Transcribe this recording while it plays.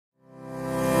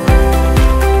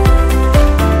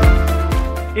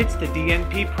It's the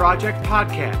DNP Project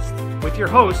Podcast with your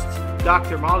hosts,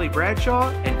 Dr. Molly Bradshaw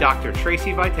and Dr.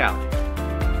 Tracy Vitale.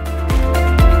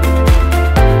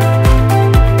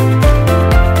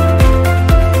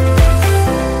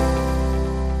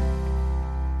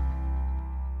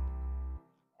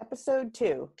 Episode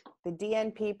 2, the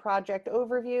DNP Project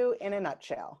Overview in a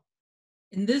nutshell.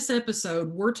 In this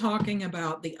episode, we're talking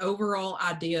about the overall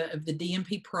idea of the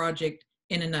DNP Project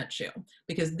in a nutshell,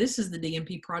 because this is the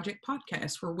DNP Project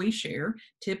Podcast where we share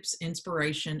tips,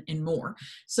 inspiration, and more.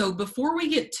 So before we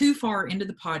get too far into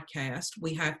the podcast,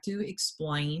 we have to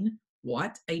explain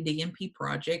what a DNP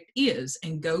project is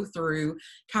and go through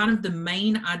kind of the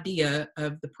main idea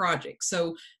of the project.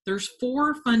 So there's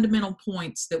 4 fundamental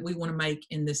points that we want to make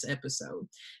in this episode.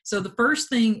 So the first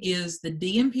thing is the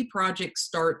DNP project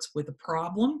starts with a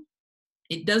problem.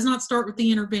 It does not start with the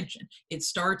intervention. It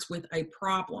starts with a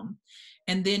problem.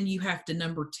 And then you have to,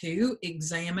 number 2,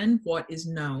 examine what is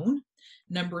known.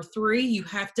 Number 3, you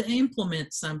have to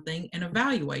implement something and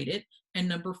evaluate it. And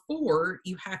number 4,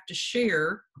 you have to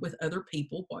share with other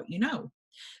people what you know.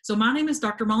 So my name is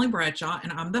Dr. Molly Bradshaw,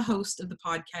 and I'm the host of the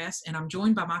podcast, and I'm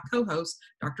joined by my co-host,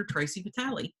 Dr. Tracy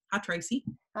Vitale. Hi, Tracy.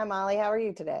 Hi, Molly. How are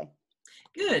you today?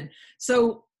 Good.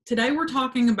 So today we're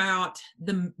talking about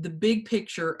the big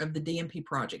picture of the DNP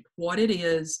project, what it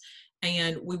is,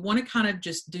 and we want to kind of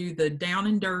just do the down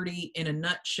and dirty in a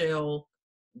nutshell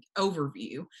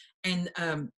overview. And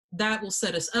that will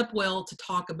set us up well to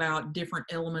talk about different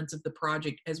elements of the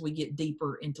project as we get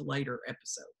deeper into later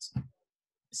episodes.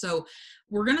 So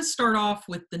we're going to start off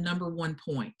with the number 1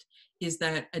 point, is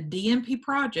that a DNP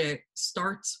project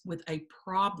starts with a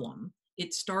problem.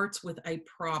 It starts with a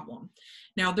problem.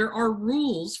 Now, there are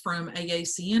rules from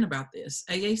AACN about this.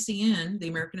 AACN, the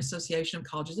American Association of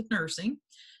Colleges of Nursing,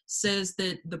 says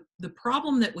that the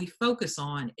problem that we focus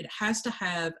on, it has to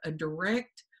have a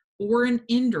direct or an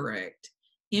indirect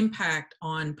impact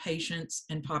on patients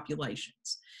and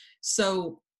populations.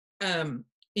 So in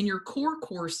your core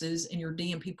courses in your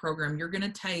DNP program, you're going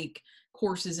to take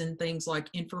courses in things like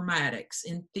informatics,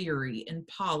 in theory, in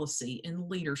policy, in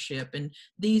leadership, and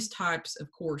these types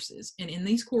of courses. And in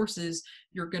these courses,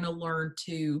 you're going to learn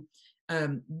to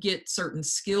get certain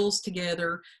skills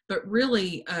together. But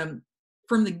really,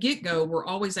 from the get-go, we're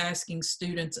always asking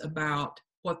students about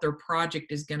what their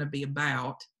project is going to be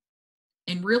about.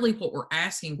 And really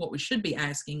what we should be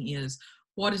asking is,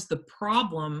 what is the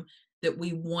problem that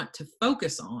we want to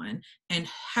focus on, and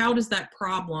how does that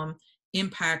problem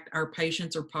impact our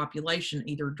patients or population,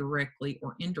 either directly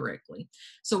or indirectly?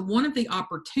 So one of the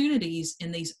opportunities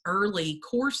in these early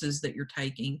courses that you're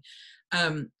taking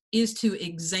is to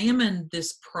examine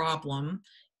this problem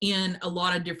in a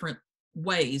lot of different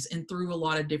ways and through a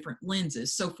lot of different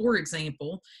lenses. So for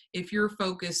example, if you're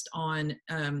focused on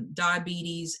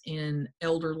diabetes in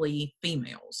elderly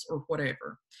females or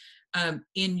whatever,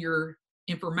 in your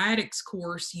informatics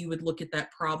course, you would look at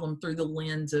that problem through the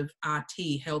lens of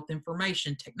IT, health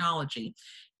information technology.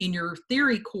 In your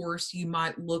theory course, you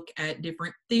might look at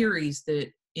different theories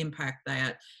that impact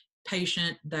that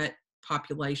patient, that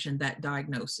population, that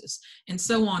diagnosis, and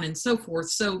so on and so forth.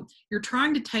 So you're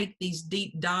trying to take these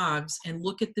deep dives and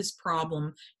look at this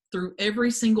problem through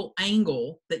every single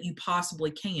angle that you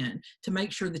possibly can to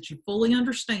make sure that you fully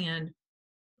understand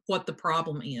what the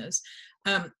problem is.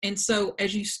 And so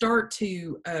as you start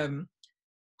to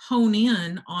hone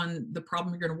in on the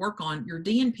problem you're going to work on, your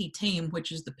DNP team,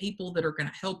 which is the people that are going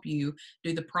to help you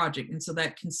do the project. And so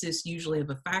that consists usually of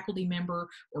a faculty member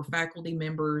or faculty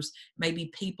members,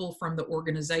 maybe people from the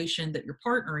organization that you're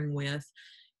partnering with.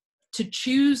 To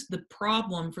choose the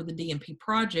problem for the DNP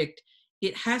project,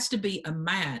 it has to be a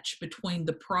match between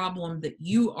the problem that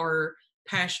you are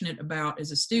passionate about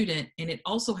as a student, and it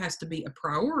also has to be a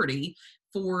priority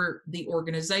for the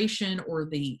organization or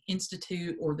the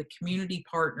institute or the community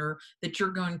partner that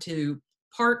you're going to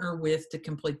partner with to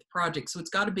complete the project. So it's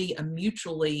got to be a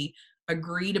mutually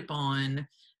agreed upon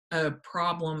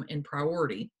problem and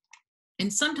priority.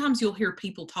 And sometimes you'll hear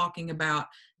people talking about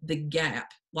the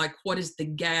gap, like what is the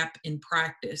gap in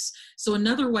practice? So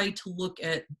another way to look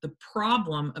at the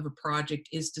problem of a project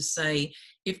is to say,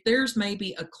 if there's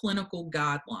maybe a clinical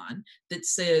guideline that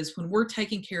says when we're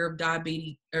taking care of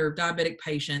diabetic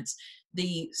patients,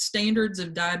 the standards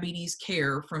of diabetes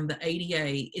care from the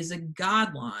ADA is a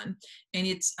guideline, and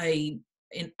it's an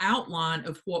outline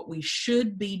of what we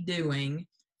should be doing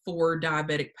for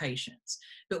diabetic patients.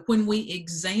 But when we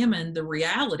examine the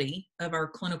reality of our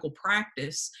clinical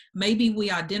practice, maybe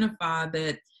we identify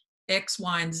that X,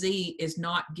 Y, and Z is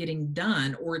not getting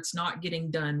done, or it's not getting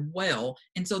done well.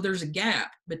 And so there's a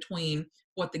gap between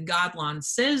what the guideline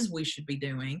says we should be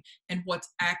doing and what's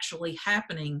actually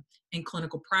happening in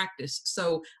clinical practice.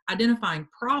 So identifying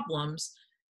problems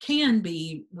can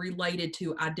be related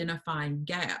to identifying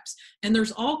gaps. And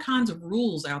there's all kinds of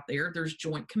rules out there. There's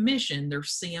Joint Commission,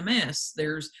 there's CMS,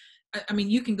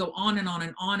 you can go on and on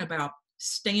and on about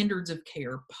standards of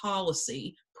care,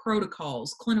 policy,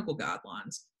 protocols, clinical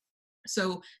guidelines.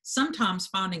 So sometimes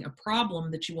finding a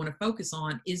problem that you want to focus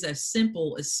on is as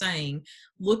simple as saying,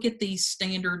 look at these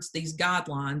standards, these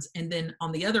guidelines, and then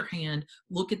on the other hand,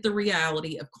 look at the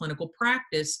reality of clinical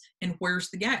practice and where's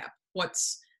the gap,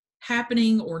 what's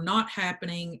happening or not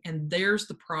happening, and there's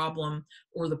the problem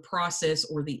or the process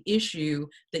or the issue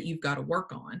that you've got to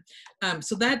work on.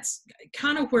 So that's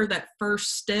kind of where that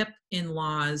first step in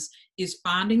lies, is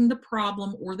finding the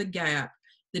problem or the gap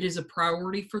that is a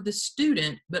priority for the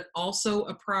student, but also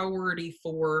a priority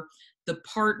for the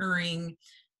partnering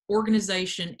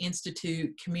organization,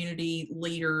 institute, community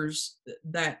leaders,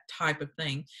 that type of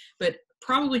thing. But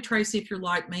probably, Tracy, if you're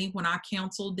like me, when I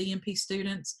counsel DNP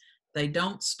students, they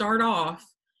don't start off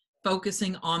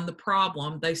focusing on the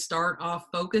problem. They start off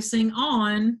focusing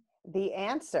on the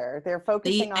answer. They're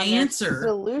focusing on the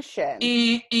solution.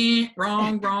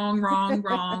 Wrong.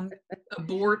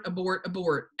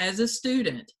 Abort. As a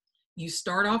student, you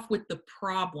start off with the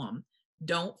problem.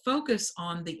 Don't focus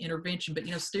on the intervention. But,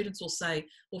 students will say,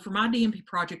 well, for my DNP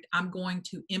project, I'm going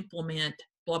to implement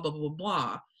blah, blah, blah,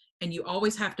 blah. And you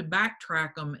always have to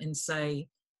backtrack them and say,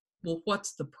 well,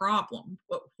 what's the problem?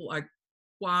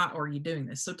 Why are you doing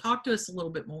this? So talk to us a little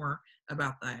bit more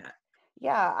about that.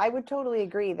 Yeah, I would totally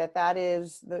agree that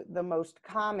is the most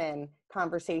common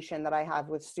conversation that I have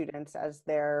with students as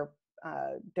they're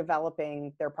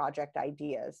developing their project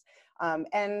ideas.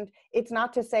 And it's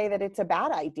not to say that it's a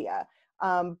bad idea,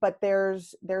 but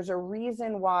there's a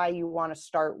reason why you want to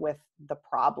start with the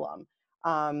problem.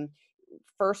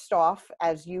 First off,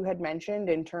 as you had mentioned,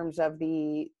 in terms of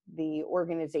the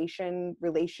organization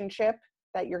relationship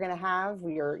that you're going to have,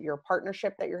 your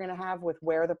partnership that you're going to have with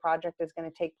where the project is going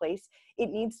to take place, it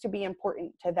needs to be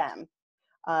important to them.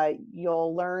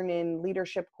 You'll learn in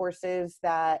leadership courses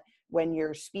that when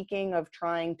you're speaking of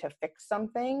trying to fix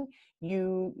something,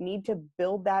 you need to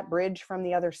build that bridge from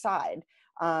the other side.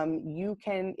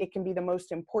 It can be the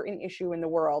most important issue in the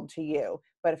world to you,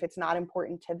 but if it's not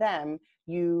important to them,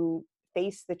 you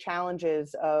face the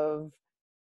challenges of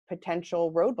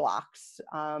potential roadblocks.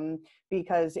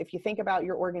 Because if you think about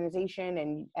your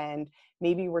organization and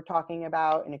maybe we're talking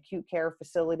about an acute care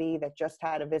facility that just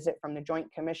had a visit from the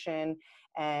Joint Commission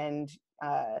and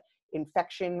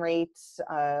infection rates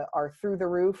are through the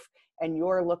roof, and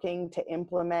you're looking to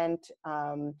implement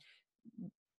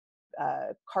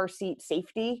car seat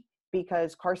safety,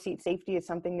 because car seat safety is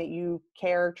something that you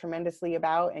care tremendously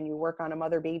about and you work on a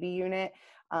mother-baby unit,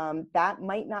 that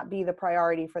might not be the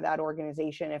priority for that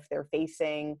organization if they're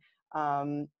facing,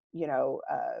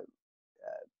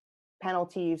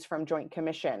 penalties from Joint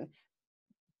Commission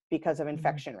because of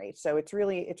infection rates. So it's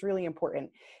really important.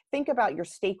 Think about your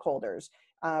stakeholders.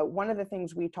 One of the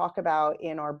things we talk about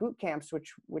in our boot camps,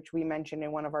 which we mentioned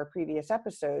in one of our previous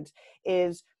episodes,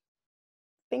 is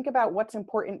think about what's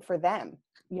important for them,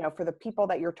 for the people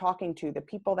that you're talking to, the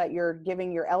people that you're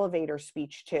giving your elevator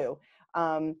speech to.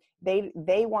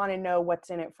 They want to know what's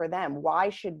in it for them. Why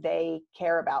should they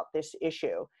care about this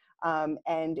issue?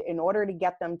 And in order to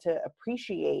get them to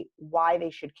appreciate why they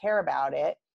should care about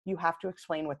it, you have to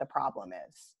explain what the problem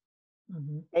is.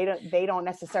 Mm-hmm. They don't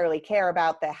necessarily care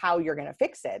about how you're going to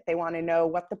fix it. They want to know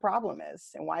what the problem is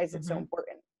and why is it so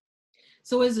important.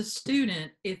 So as a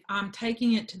student, if I'm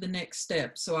taking it to the next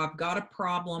step, so I've got a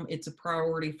problem, it's a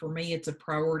priority for me, it's a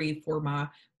priority for my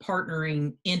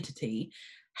partnering entity.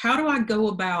 How do I go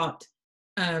about,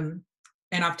 and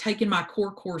I've taken my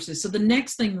core courses. So the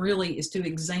next thing really is to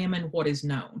examine what is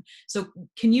known. So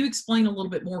can you explain a little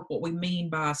bit more what we mean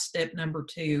by step number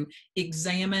 2,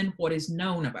 examine what is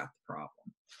known about the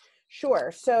problem?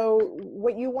 Sure. So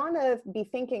what you want to be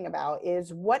thinking about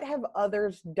is, what have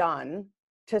others done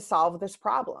to solve this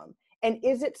problem? And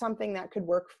is it something that could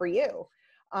work for you?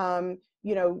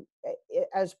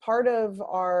 As part of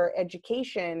our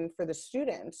education for the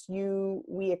students,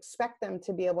 we expect them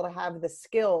to be able to have the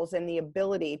skills and the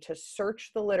ability to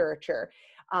search the literature,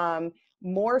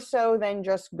 more so than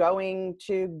just going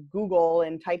to Google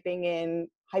and typing in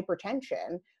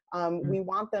hypertension. We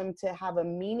want them to have a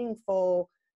meaningful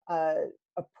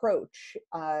approach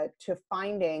to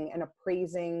finding and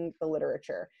appraising the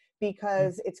literature,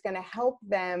 because it's going to help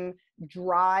them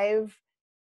drive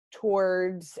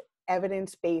towards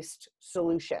evidence-based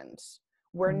solutions.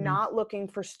 We're not looking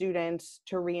for students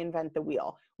to reinvent the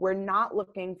wheel. We're not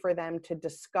looking for them to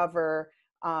discover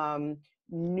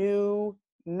new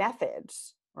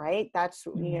methods, right? That's,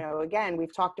 you know, again,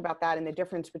 we've talked about that in the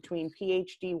difference between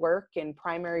PhD work and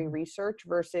primary research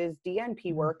versus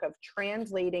DNP work of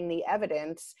translating the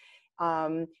evidence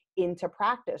into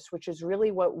practice, which is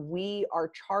really what we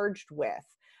are charged with.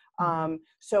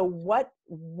 So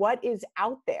what is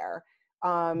out there?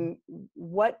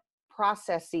 What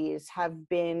processes have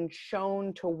been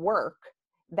shown to work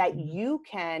that you,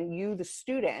 the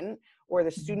student or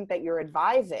the student that you're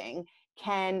advising,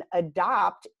 can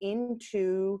adopt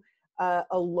into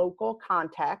a local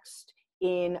context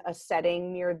in a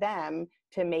setting near them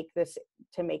to make this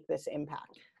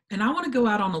impact. And I want to go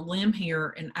out on a limb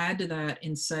here and add to that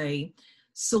and say,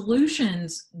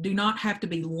 solutions do not have to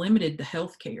be limited to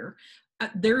healthcare.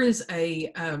 There is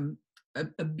a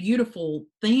beautiful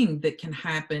thing that can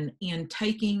happen in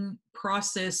taking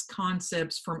process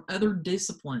concepts from other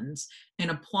disciplines and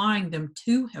applying them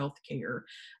to healthcare.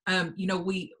 You know,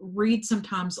 we read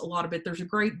sometimes a lot of it. There's a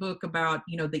great book about,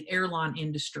 you know, the airline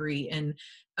industry and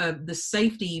the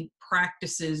safety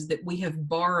practices that we have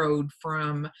borrowed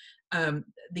from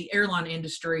the airline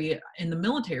industry and the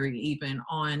military, even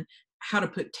on how to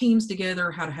put teams together,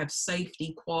 how to have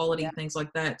safety, quality, things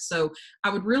like that. So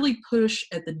I would really push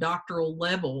at the doctoral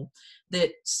level that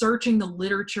searching the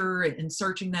literature and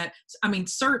searching that, I mean,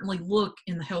 certainly look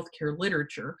in the healthcare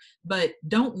literature, but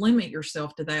don't limit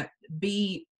yourself to that.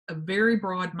 Be a very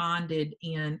broad-minded,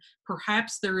 and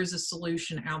perhaps there is a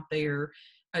solution out there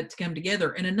to come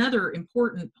together. And another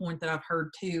important point that I've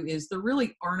heard too is there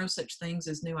really are no such things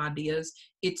as new ideas.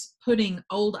 It's putting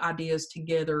old ideas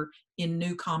together in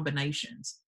new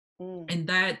combinations. And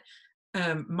that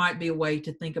might be a way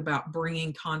to think about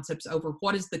bringing concepts over.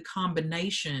 What is the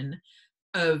combination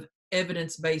of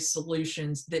evidence-based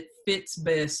solutions that fits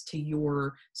best to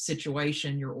your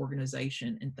situation, your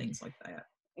organization, and things like that?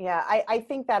 Yeah, I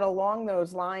think that along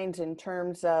those lines, in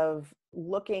terms of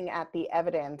looking at the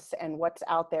evidence and what's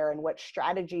out there and what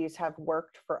strategies have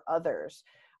worked for others,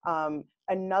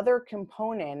 another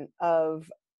component of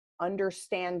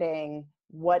understanding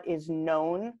what is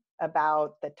known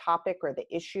about the topic or the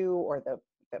issue or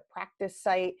the practice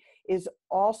site is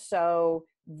also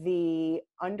the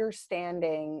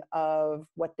understanding of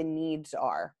what the needs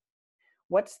are.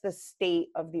 What's the state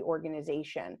of the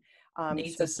organization?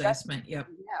 Needs assessment, Yeah,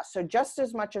 so just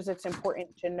as much as it's important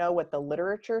to know what the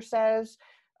literature says,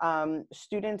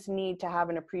 students need to have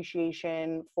an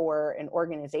appreciation for an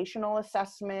organizational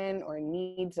assessment or a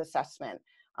needs assessment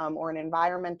or an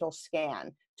environmental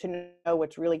scan to know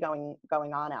what's really going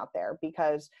on out there.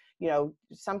 Because, you know,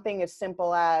 something as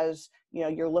simple as, you know,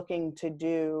 you're looking to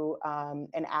do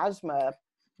an asthma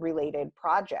related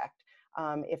project.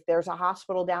 If there's a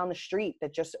hospital down the street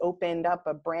that just opened up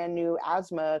a brand new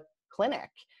asthma clinic,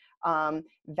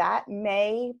 that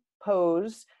may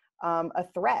pose a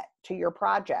threat to your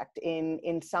project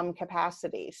in some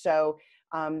capacity. So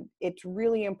it's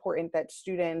really important that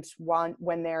students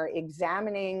when they're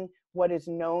examining what is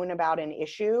known about an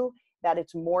issue, that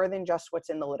it's more than just what's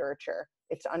in the literature.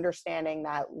 It's understanding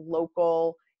that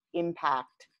local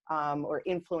impact or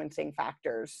influencing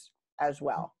factors as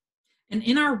well. And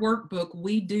in our workbook,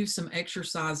 we do some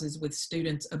exercises with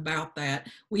students about that.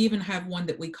 We even have one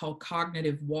that we call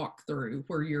cognitive walkthrough,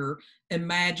 where you're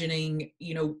imagining,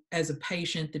 you know, as a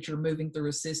patient that you're moving through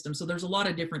a system. So there's a lot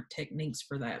of different techniques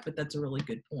for that, but that's a really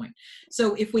good point.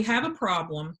 So if we have a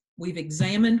problem, we've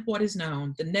examined what is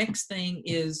known. The next thing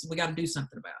is we got to do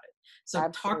something about it. So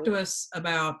Talk to us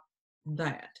about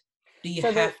that. Do you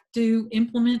have to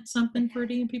implement something for a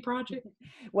DNP project?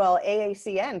 Well,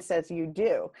 AACN says you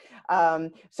do.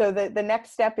 So the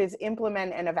next step is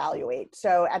implement and evaluate.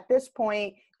 So at this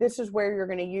point, this is where you're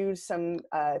going to use some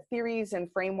theories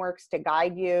and frameworks to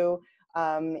guide you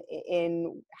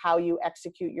in how you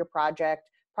execute your project.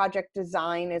 Project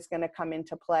design is going to come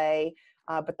into play.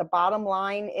 But the bottom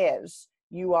line is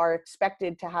you are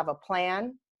expected to have a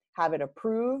plan, have it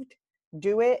approved,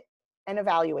 do it, and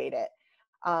evaluate it.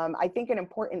 I think an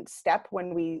important step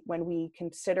when we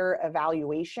consider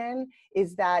evaluation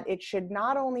is that it should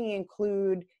not only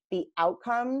include the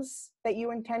outcomes that you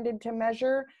intended to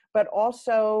measure, but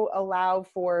also allow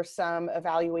for some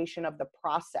evaluation of the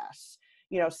process.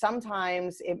 You know,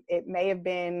 sometimes it may have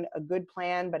been a good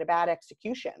plan, but a bad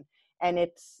execution. And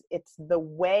it's the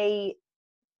way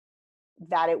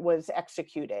that it was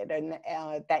executed and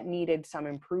that needed some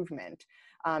improvement.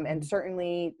 And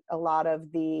certainly a lot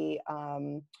of the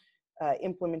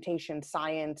implementation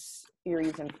science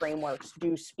theories and frameworks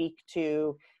do speak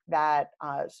to that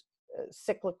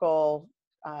cyclical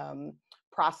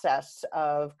process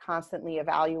of constantly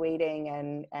evaluating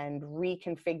and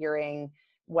reconfiguring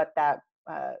what that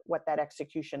what that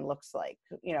execution looks like.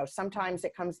 Sometimes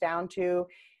it comes down to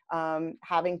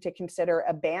having to consider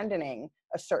abandoning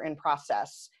a certain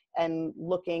process and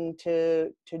looking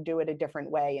to do it a different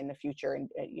way in the future,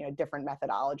 and different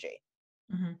methodology.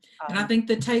 Mm-hmm. And I think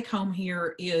the take home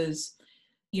here is,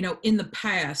 in the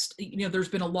past, there's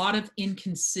been a lot of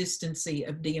inconsistency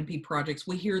of DNP projects.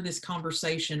 We hear this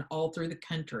conversation all through the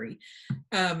country.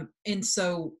 And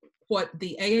so what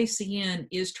the AACN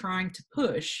is trying to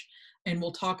push, and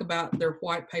we'll talk about their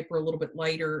white paper a little bit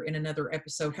later in another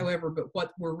episode, however, but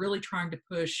what we're really trying to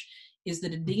push is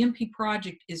that a DNP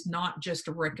project is not just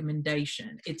a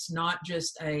recommendation. It's not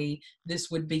just this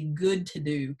would be good to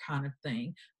do kind of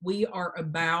thing. We are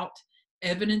about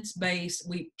evidence-based,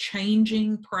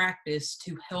 changing practice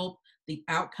to help the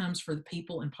outcomes for the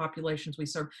people and populations we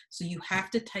serve. So you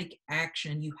have to take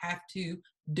action. You have to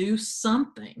do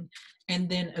something and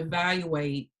then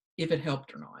evaluate if it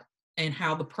helped or not and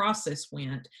how the process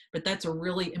went. But that's a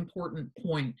really important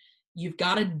point. You've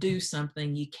got to do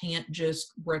something. You can't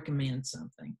just recommend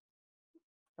something.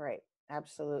 Right.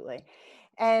 Absolutely.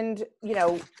 And,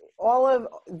 all of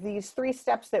these 3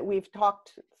 steps that we've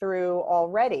talked through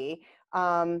already,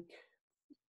 are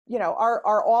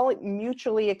all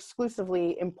mutually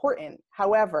exclusively important.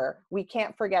 However, we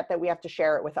can't forget that we have to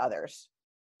share it with others.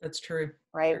 That's true.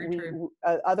 Right. True.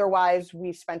 Otherwise,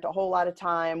 we spent a whole lot of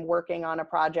time working on a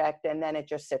project and then it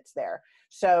just sits there.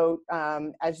 So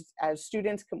as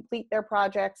students complete their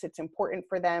projects, it's important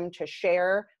for them to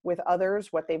share with others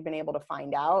what they've been able to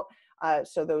find out.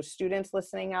 So those students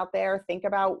listening out there, think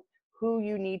about who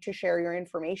you need to share your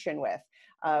information with.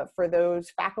 For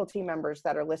those faculty members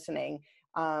that are listening,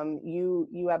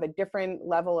 you have a different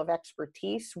level of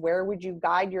expertise. Where would you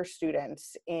guide your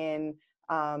students in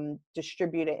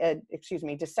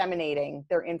disseminating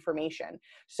their information?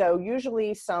 So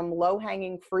usually some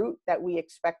low-hanging fruit that we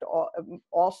expect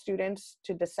all students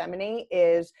to disseminate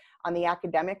is on the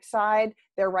academic side.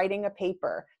 They're writing a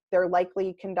paper. They're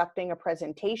likely conducting a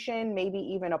presentation, maybe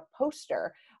even a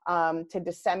poster, to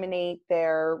disseminate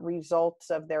their results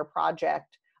of their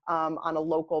project on a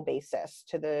local basis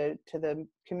to the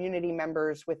community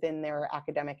members within their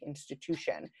academic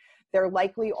institution. They're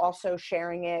likely also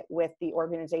sharing it with the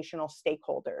organizational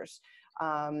stakeholders.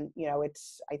 I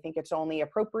think it's only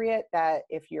appropriate that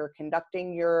if you're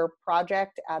conducting your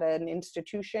project at an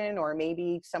institution or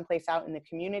maybe someplace out in the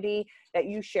community, that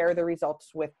you share the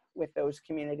results with those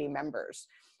community members.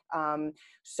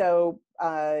 So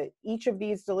each of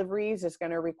these deliveries is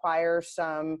going to require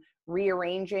some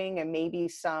rearranging and maybe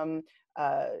some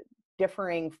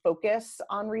differing focus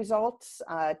on results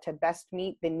to best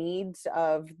meet the needs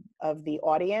of the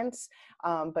audience,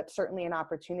 but certainly an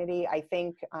opportunity. I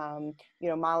think,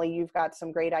 Molly, you've got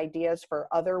some great ideas for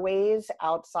other ways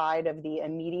outside of the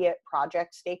immediate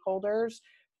project stakeholders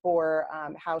for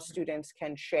how students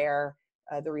can share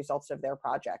the results of their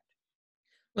project.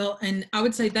 Well, and I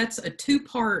would say that's a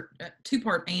two-part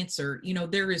answer.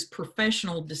 There is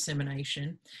professional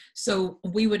dissemination. So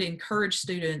we would encourage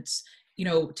students,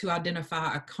 to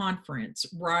identify a conference,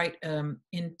 write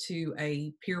into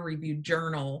a peer-reviewed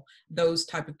journal, those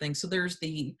type of things. So there's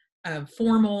the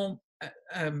formal,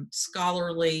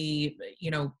 scholarly,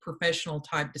 professional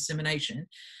type dissemination.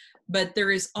 But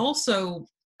there is also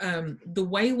the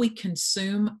way we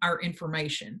consume our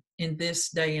information in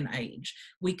this day and age.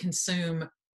 We consume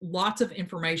lots of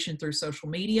information through social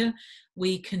media.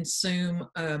 We consume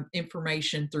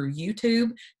information through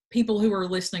YouTube. People who are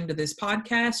listening to this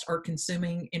podcast are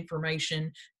consuming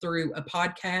information through a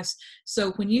podcast.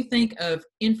 So when you think of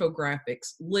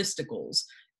infographics, listicles,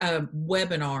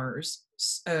 webinars,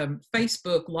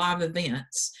 Facebook live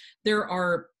events,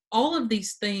 all of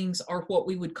these things are what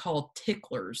we would call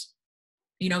ticklers.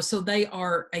 So they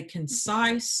are a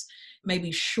concise,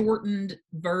 maybe shortened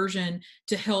version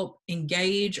to help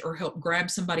engage or help grab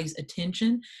somebody's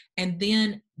attention. And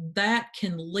then that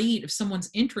can lead, if someone's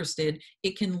interested,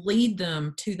 it can lead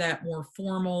them to that more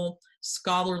formal,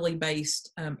 scholarly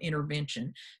based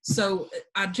intervention. So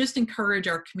I just encourage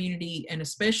our community and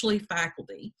especially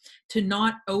faculty to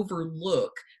not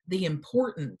overlook the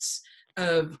importance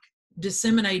of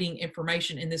disseminating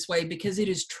information in this way, because it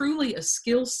is truly a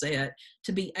skill set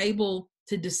to be able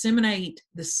to disseminate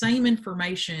the same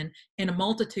information in a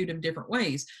multitude of different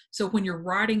ways. So when you're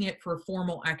writing it for a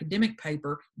formal academic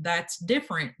paper, that's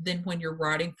different than when you're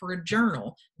writing for a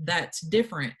journal. That's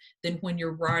different than when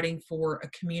you're writing for a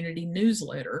community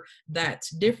newsletter. That's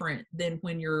different than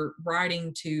when you're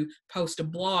writing to post a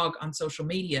blog on social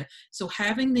media. So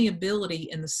having the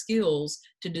ability and the skills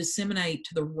to disseminate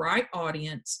to the right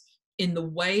audience in the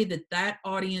way that that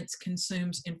audience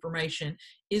consumes information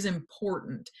is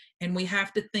important. And we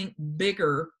have to think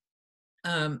bigger.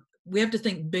 We have to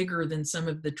think bigger than some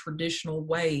of the traditional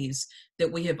ways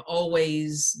that we have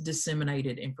always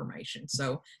disseminated information.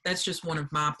 So that's just one of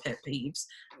my pet peeves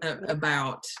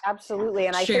about absolutely,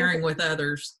 and sharing with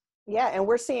others. Yeah, and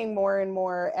we're seeing more and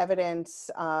more evidence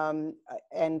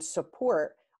and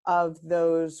support of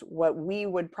those, what we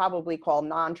would probably call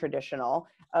non-traditional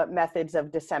methods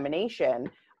of dissemination,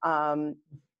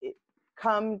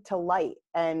 come to light,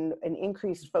 and an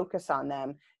increased focus on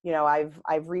them. You know,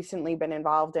 I've recently been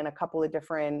involved in a couple of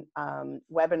different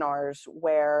webinars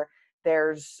where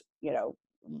there's, you know,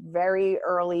 very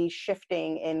early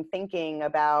shifting in thinking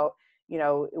about, you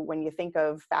know, when you think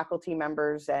of faculty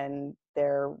members and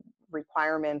their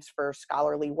requirements for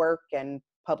scholarly work and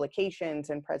publications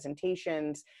and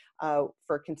presentations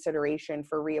for consideration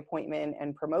for reappointment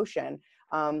and promotion.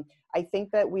 I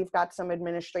think that we've got some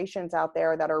administrations out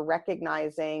there that are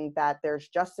recognizing that there's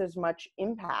just as much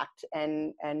impact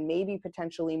and maybe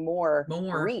potentially more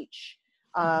reach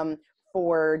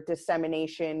for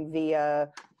dissemination via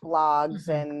blogs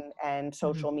and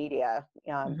social media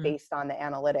based on the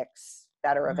analytics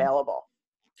that are available.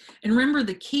 And remember,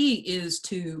 the key is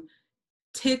to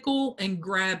tickle and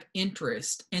grab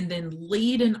interest and then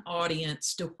lead an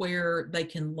audience to where they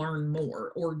can learn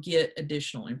more or get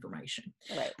additional information.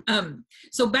 Right.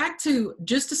 So back to,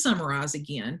 just to summarize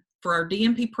again, for our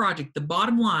DNP project, the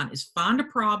bottom line is find a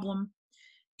problem,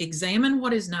 examine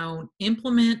what is known,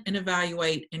 implement and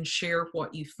evaluate, and share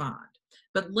what you find.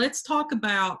 But let's talk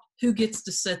about who gets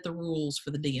to set the rules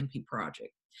for the DNP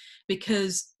project,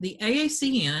 because the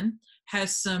AACN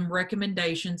has some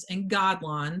recommendations and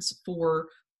guidelines for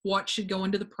what should go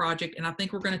into the project. And I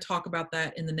think we're going to talk about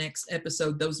that in the next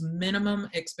episode, those minimum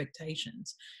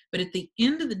expectations. But at the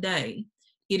end of the day,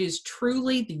 it is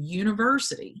truly the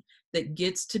university that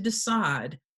gets to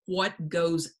decide what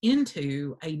goes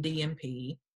into a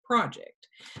DNP project.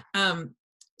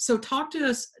 So talk to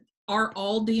us, are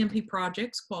all DNP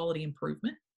projects quality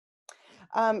improvement?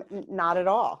 Not at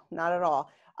all, not at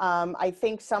all. I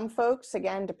think some folks,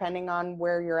 again, depending on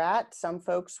where you're at, some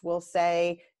folks will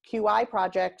say QI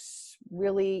projects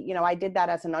really, you know, I did that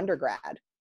as an undergrad.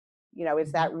 You know,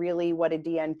 is that really what a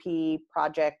DNP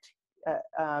project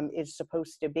is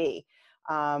supposed to be?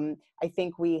 I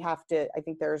think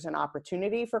there's an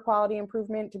opportunity for quality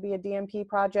improvement to be a DNP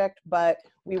project, but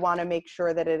we want to make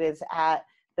sure that it is at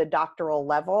the doctoral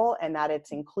level and that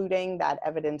it's including that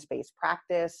evidence-based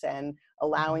practice and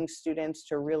allowing students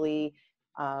to really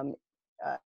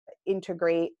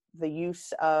integrate the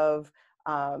use of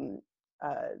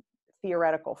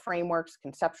theoretical frameworks,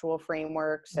 conceptual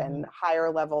frameworks, and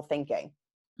higher level thinking.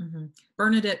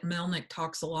 Bernadette Melnick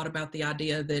talks a lot about the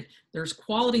idea that there's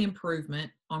quality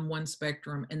improvement on one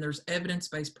spectrum and there's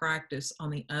evidence-based practice on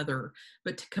the other.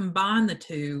 But to combine the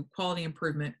two, quality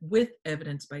improvement with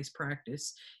evidence-based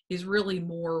practice, is really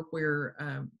more where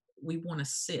we want to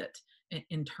sit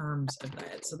in terms of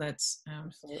that. So that's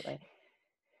absolutely.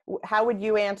 How would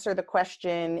you answer the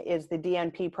question, is the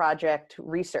DNP project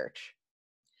research?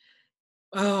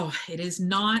 Oh, it is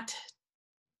not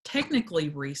technically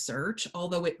research,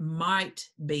 although it might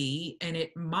be, and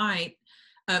it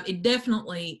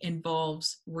definitely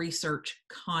involves research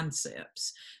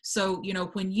concepts. So, you know,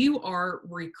 when you are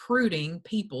recruiting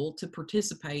people to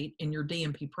participate in your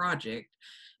DNP project,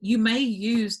 you may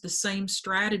use the same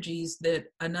strategies that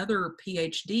another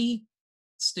PhD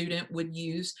student would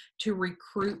use to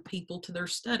recruit people to their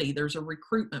study. There's a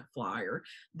recruitment flyer.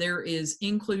 There is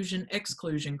inclusion,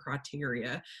 exclusion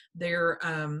criteria. There,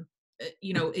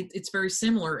 you know, it's very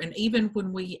similar. And even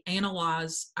when we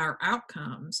analyze our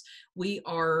outcomes, we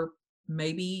are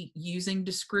maybe using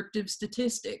descriptive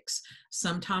statistics.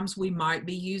 Sometimes we might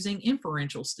be using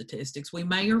inferential statistics. We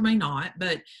may or may not,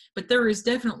 but there is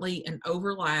definitely an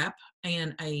overlap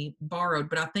and a borrowed.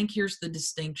 But I think here's the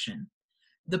distinction.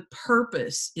 The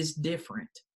purpose is different.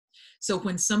 So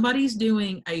when somebody's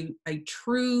doing a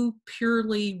true,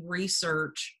 purely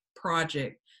research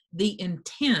project, the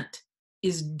intent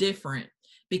is different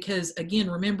because, again,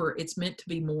 remember, it's meant to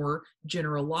be more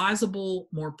generalizable,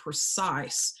 more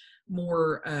precise,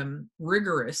 more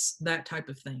rigorous, that type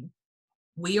of thing.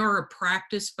 We are a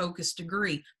practice-focused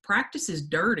degree. Practice is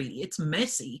dirty. It's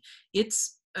messy.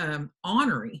 It's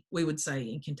ornery, we would say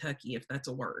in Kentucky, if that's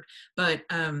a word, but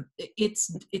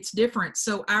it's different.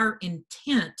 So our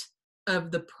intent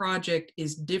of the project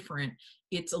is different.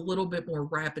 It's a little bit more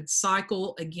rapid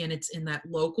cycle. Again, it's in that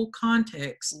local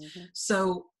context.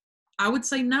 So I would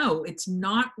say no, it's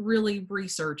not really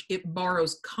research. It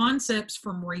borrows concepts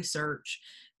from research,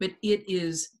 but it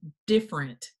is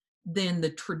different than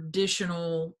the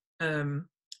traditional, the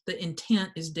intent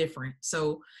is different.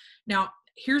 So now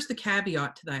here's the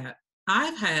caveat to that.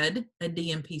 I've had a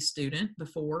DNP student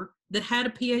before that had a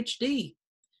PhD.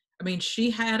 I mean, she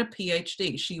had a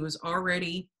PhD. She was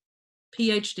already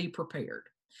PhD prepared.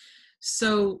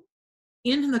 So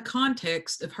in the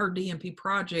context of her DNP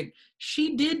project,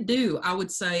 she did do, I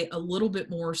would say, a little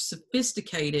bit more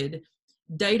sophisticated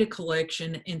data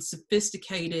collection and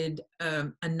sophisticated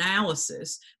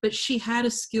analysis, but she had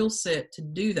a skill set to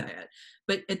do that.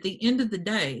 But at the end of the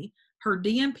day, her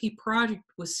DNP project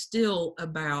was still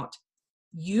about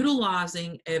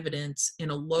utilizing evidence in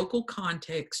a local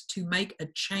context to make a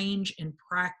change in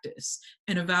practice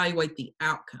and evaluate the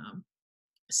outcome.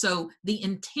 So the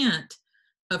intent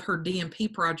of her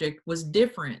DNP project was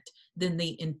different than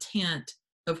the intent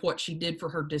of what she did for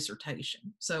her dissertation.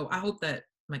 So I hope that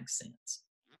makes sense.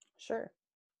 Sure.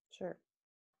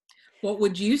 What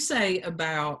would you say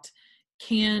about,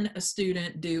 can a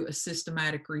student do a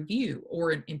systematic review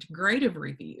or an integrative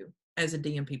review as a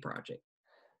DNP project?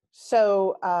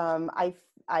 So I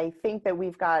think that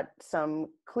we've got some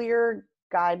clear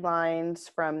guidelines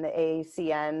from the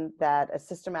AACN that a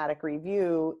systematic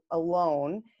review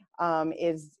alone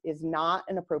is not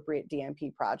an appropriate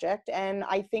DNP project. And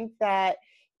I think that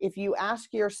if you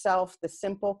ask yourself the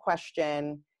simple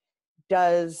question,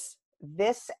 does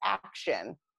this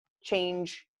action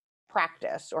change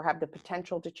practice or have the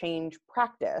potential to change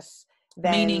practice,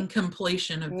 then meaning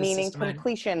completion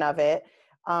of it,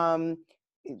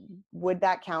 would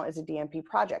that count as a DNP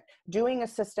project? Doing a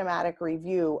systematic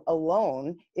review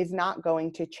alone is not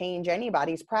going to change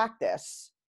anybody's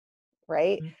practice,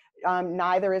 right? Mm-hmm.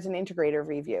 Neither is an integrative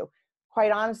review.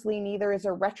 Quite honestly, neither is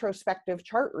a retrospective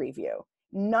chart review.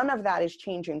 None of that is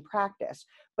changing practice.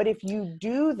 But if you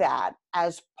do that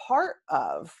as part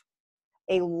of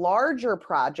a larger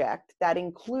project that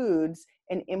includes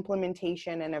an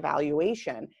implementation and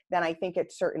evaluation, then I think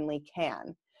it certainly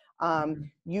can.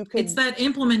 You could. It's that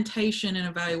implementation and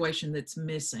evaluation that's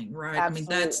missing, right?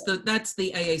 Absolutely. I mean, that's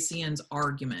the AACN's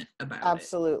argument about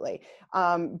absolutely.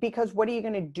 Because what are you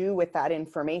going to do with that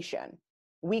information?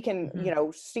 We can, mm-hmm.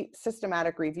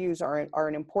 Systematic reviews are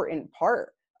an important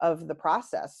part of the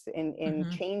process in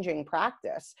mm-hmm. changing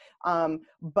practice.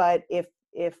 But if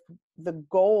the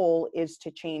goal is to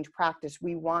change practice,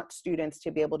 we want students to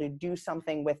be able to do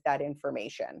something with that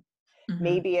information. Mm-hmm.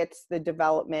 Maybe it's the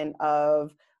development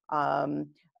of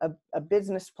a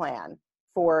business plan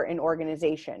for an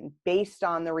organization based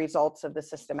on the results of the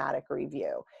systematic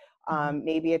review.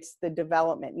 Maybe it's the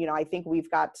development. I think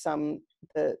we've got some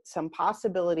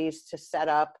possibilities to set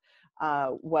up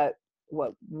what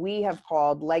we have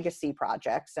called legacy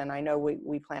projects. And I know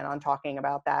we plan on talking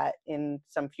about that in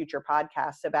some future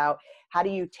podcasts about how do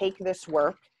you take this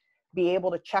work, be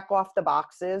able to check off the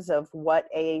boxes of what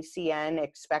AACN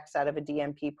expects out of a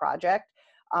DNP project,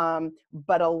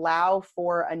 but allow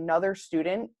for another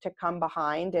student to come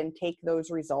behind and take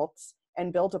those results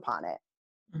and build upon it.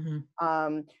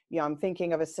 Mm-hmm. I'm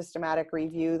thinking of a systematic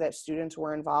review that students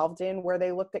were involved in where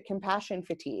they looked at compassion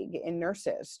fatigue in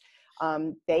nurses.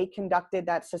 They conducted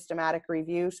that systematic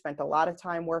review, spent a lot of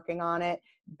time working on it.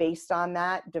 Based on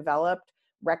that, developed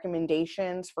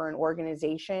recommendations for an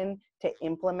organization to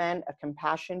implement a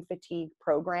compassion fatigue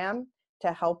program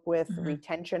to help with mm-hmm.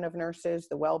 retention of nurses,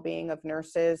 the well-being of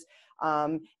nurses.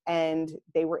 And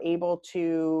they were able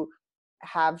to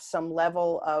have some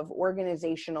level of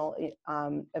organizational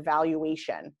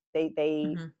evaluation.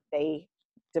 They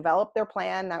developed their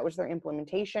plan. That was their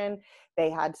implementation. They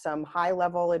had some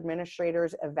high-level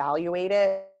administrators evaluate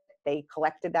it. They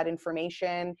collected that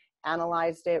information,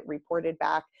 analyzed it, reported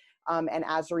back. And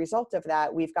as a result of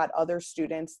that, we've got other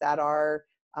students that are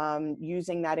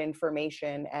using that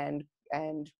information and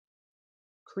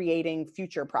creating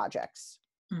future projects.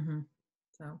 Mm-hmm.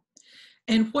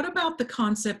 And what about the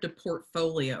concept of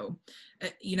portfolio?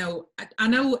 I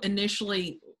know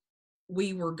initially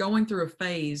we were going through a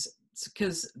phase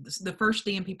because the first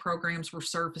DNP programs were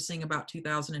surfacing about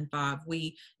 2005.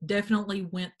 We definitely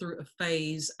went through a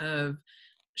phase of,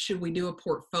 should we do a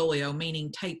portfolio,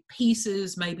 meaning take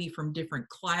pieces maybe from different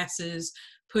classes,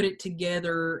 put it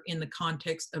together in the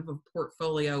context of a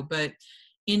portfolio. But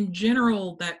in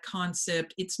general, that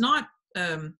concept, it's not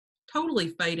totally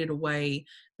faded away,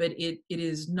 but it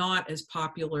is not as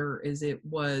popular as it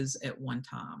was at one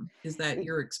time. Is that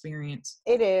your experience?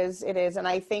 It is. And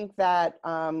I think that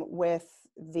with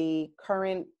the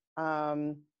current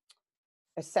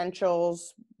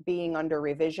essentials being under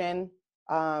revision,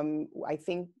 I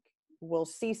think we'll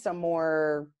see some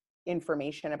more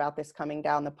information about this coming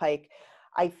down the pike.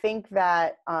 I think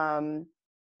that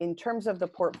in terms of the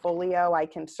portfolio, I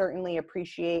can certainly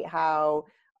appreciate how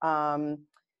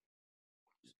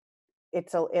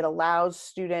it allows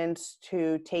students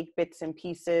to take bits and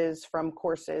pieces from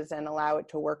courses and allow it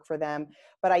to work for them.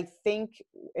 But I think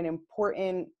an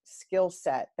important skill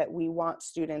set that we want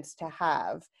students to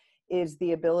have is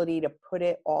the ability to put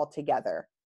it all together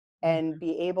and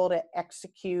be able to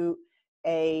execute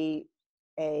a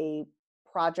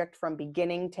project from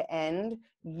beginning to end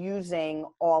using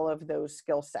all of those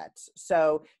skill sets.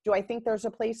 So do I think there's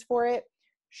a place for it?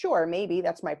 Sure, maybe.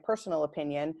 That's my personal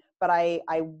opinion, but I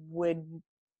would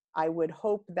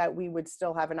hope that we would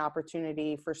still have an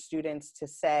opportunity for students to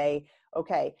say,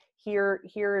 okay, here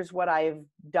is what I've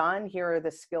done. Here are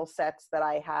the skill sets that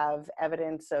I have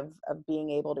evidence of being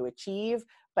able to achieve,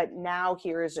 but now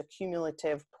here is a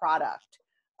cumulative product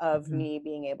of me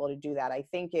being able to do that. I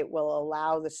think it will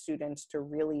allow the students to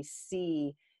really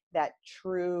see that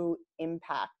true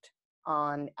impact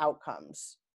on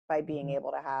outcomes by being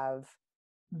able to have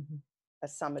a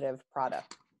summative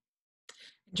product.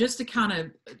 Just to kind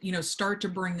of, start to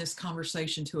bring this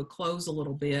conversation to a close a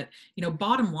little bit,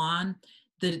 bottom line,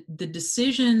 the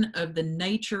decision of the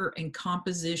nature and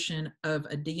composition of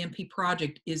a DNP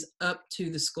project is up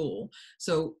to the school.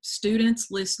 So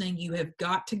students listening, you have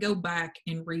got to go back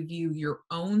and review your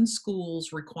own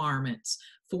school's requirements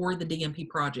for the DNP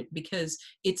project, because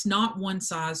it's not one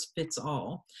size fits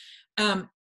all.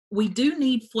 We do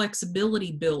need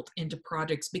flexibility built into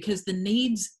projects because the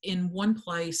needs in one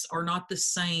place are not the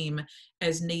same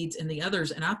as needs in the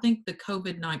others. And I think the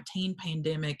COVID-19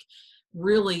 pandemic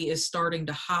really is starting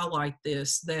to highlight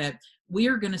this, that we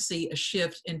are going to see a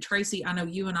shift. And Tracy, I know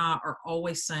you and I are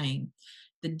always saying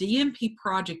the DNP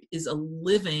project is a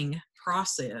living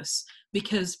process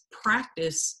because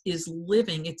practice is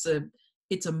living. It's a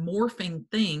morphing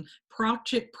thing.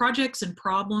 Projects and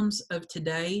problems of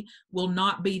today will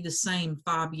not be the same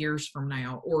 5 years from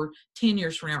now or 10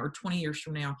 years from now or 20 years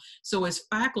from now. So as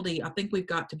faculty, I think we've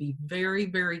got to be very,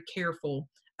 very careful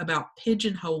about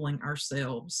pigeonholing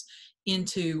ourselves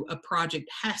into a project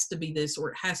has to be this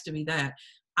or it has to be that.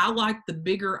 I like the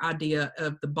bigger idea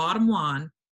of the bottom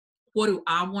line. What do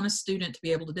I want a student to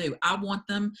be able to do? I want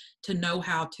them to know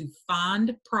how to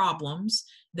find problems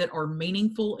that are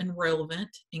meaningful and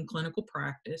relevant in clinical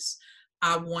practice.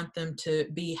 I want them to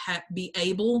be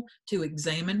able to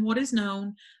examine what is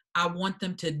known. I want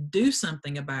them to do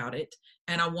something about it.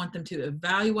 And I want them to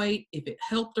evaluate if it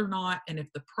helped or not, and if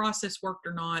the process worked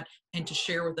or not, and to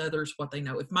share with others what they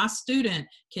know. If my student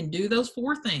can do those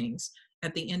 4 things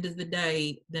at the end of the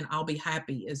day, then I'll be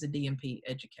happy as a DNP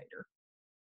educator.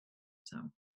 So,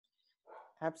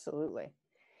 absolutely.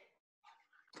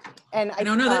 And I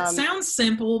don't know, that sounds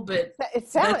simple, but it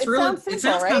sounds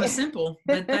kind of simple,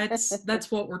 but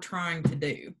that's what we're trying to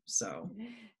do. So,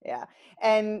 yeah.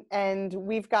 And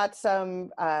we've got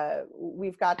some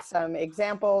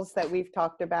examples that we've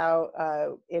talked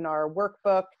about in our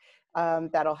workbook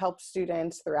that'll help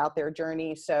students throughout their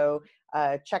journey. So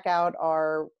check out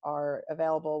our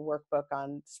available workbook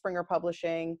on Springer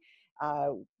Publishing.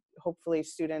 Hopefully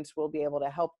students will be able to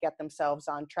help get themselves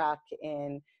on track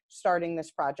in starting this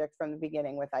project from the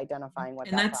beginning with identifying what.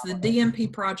 And that's the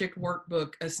DNP Project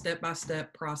Workbook, a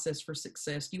step-by-step process for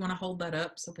success. Do you want to hold that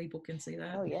up so people can see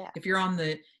that? Oh, yeah. If you're on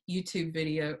the YouTube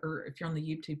video or if you're on the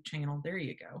YouTube channel, there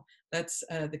you go. That's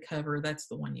the cover. That's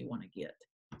the one you want to get.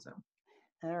 So.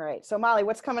 All right. So Molly,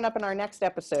 what's coming up in our next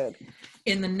episode?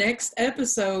 In the next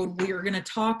episode, we are going to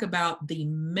talk about the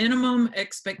minimum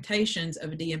expectations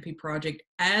of a DNP project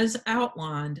as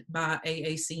outlined by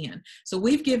AACN. So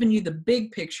we've given you the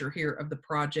big picture here of the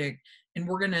project, and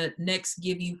we're going to next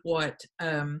give you what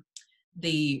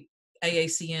the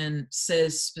AACN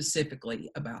says specifically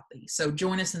about these. So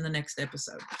join us in the next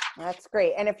episode. That's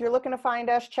great. And if you're looking to find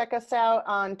us, check us out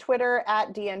on Twitter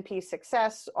at DNP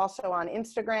Success, also on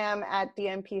Instagram at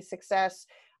DNP Success.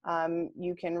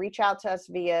 You can reach out to us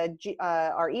via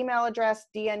our email address,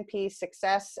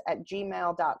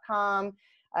 dnpsuccess@gmail.com.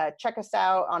 Check us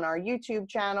out on our YouTube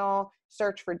channel,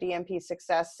 search for DNP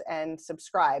Success and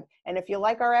subscribe. And if you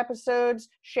like our episodes,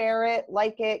 share it,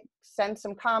 like it, send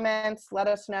some comments, let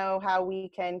us know how we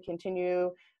can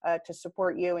continue to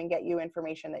support you and get you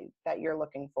information that you're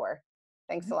looking for.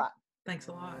 Thanks a lot. Thanks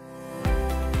a lot.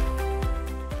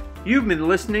 You've been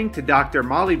listening to Dr.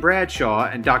 Molly Bradshaw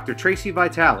and Dr. Tracy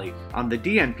Vitale on the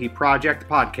DNP Project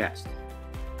Podcast.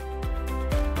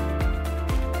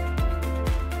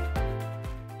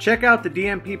 Check out the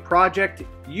DNP Project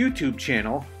YouTube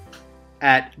channel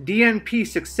at DNP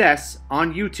Success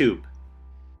on YouTube.